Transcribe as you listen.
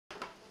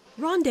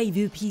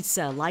Rendezvous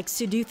Pizza likes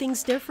to do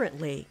things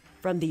differently,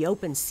 from the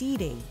open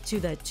seating to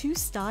the two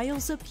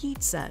styles of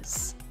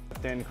pizzas.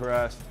 Thin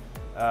crust,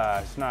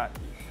 it's not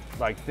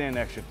like thin,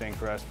 extra thin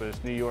crust, but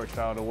it's New York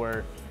style to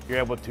where you're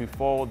able to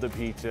fold the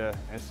pizza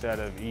instead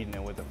of eating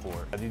it with a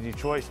fork. The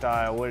Detroit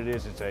style, what it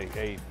is, it's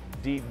a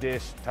deep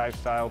dish type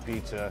style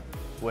pizza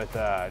with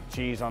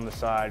cheese on the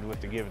side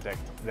to give it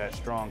that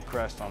strong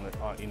crust on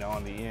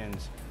the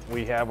ends.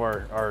 We have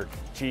our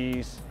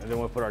cheese, and then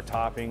we'll put our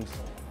toppings,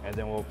 and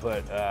then we'll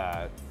put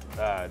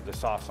the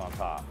sauce on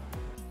top.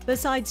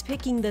 Besides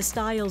picking the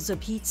styles of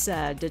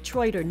pizza,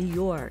 Detroit or New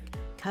York,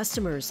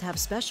 customers have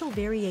special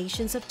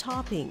variations of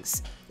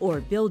toppings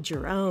or build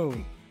your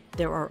own.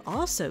 There are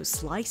also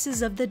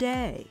slices of the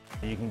day.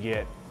 You can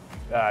get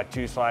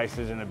 2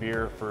 slices and a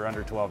beer for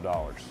under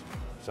 $12.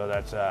 So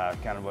that's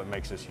kind of what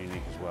makes us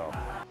unique as well.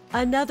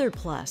 Another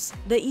plus,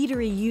 the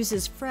eatery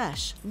uses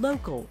fresh,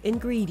 local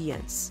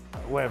ingredients.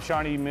 We have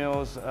Shawnee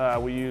Mills,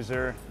 we use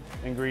their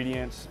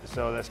ingredients,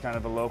 so that's kind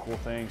of a local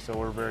thing, so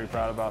we're very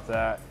proud about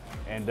that.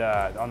 And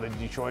on the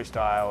Detroit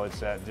style, it's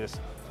that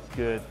just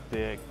good,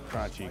 thick,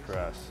 crunchy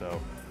crust.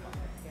 So,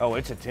 oh,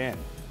 it's a 10.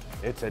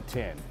 It's a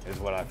 10 is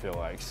what I feel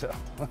like, so.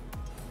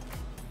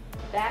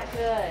 That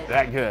good.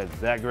 That good,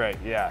 that great,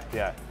 yeah,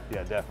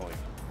 definitely.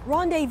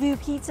 Rendezvous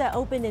Pizza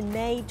opened in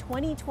May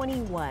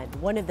 2021,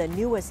 one of the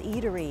newest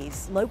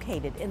eateries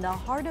located in the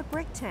heart of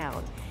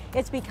Bricktown.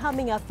 It's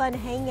becoming a fun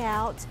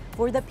hangout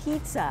for the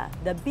pizza,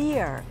 the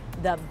beer,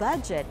 the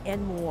budget,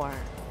 and more.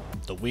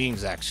 The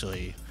wings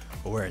actually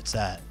are where it's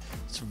at.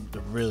 It's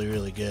really,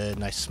 really good,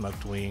 nice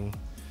smoked wing.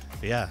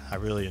 But yeah, I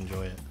really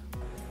enjoy it.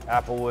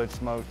 Applewood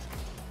smoked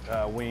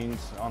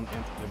wings on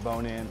the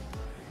bone-in,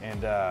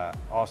 and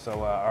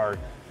also our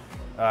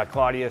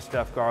Claudia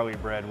stuffed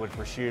garlic bread with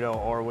prosciutto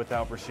or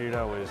without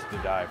prosciutto is to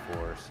die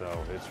for.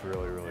 So it's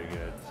really, really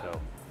good. So.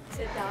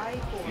 To die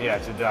for. Yeah,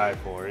 to die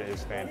for. It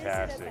is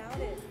fantastic.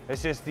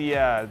 It's just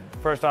the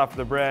first off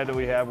the bread that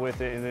we have with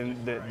it,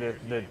 and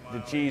then the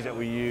cheese that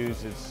we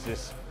use.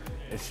 It's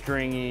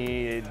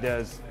stringy. It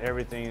does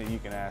everything that you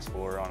can ask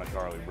for on a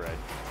garlic bread.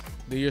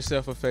 Do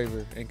yourself a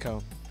favor and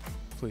come,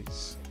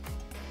 please.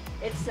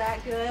 It's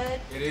that good?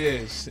 It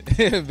is.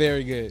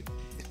 Very good.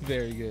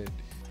 Very good.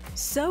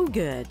 So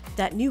good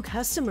that new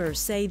customers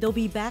say they'll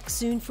be back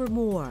soon for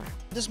more.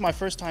 This is my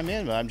first time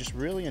in, but I'm just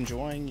really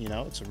enjoying,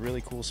 it's a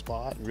really cool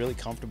spot, really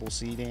comfortable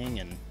seating,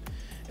 and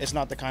it's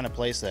not the kind of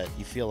place that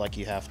you feel like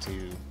you have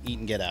to eat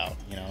and get out.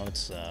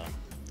 It's the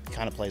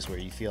kind of place where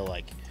you feel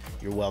like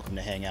you're welcome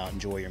to hang out,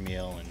 enjoy your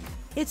meal. And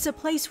it's a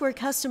place where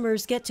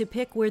customers get to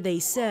pick where they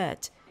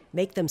sit,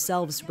 make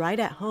themselves right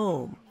at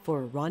home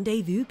for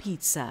Rendezvous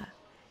Pizza.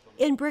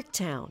 In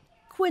Bricktown,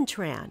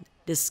 Quintran,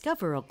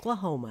 Discover,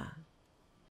 Oklahoma.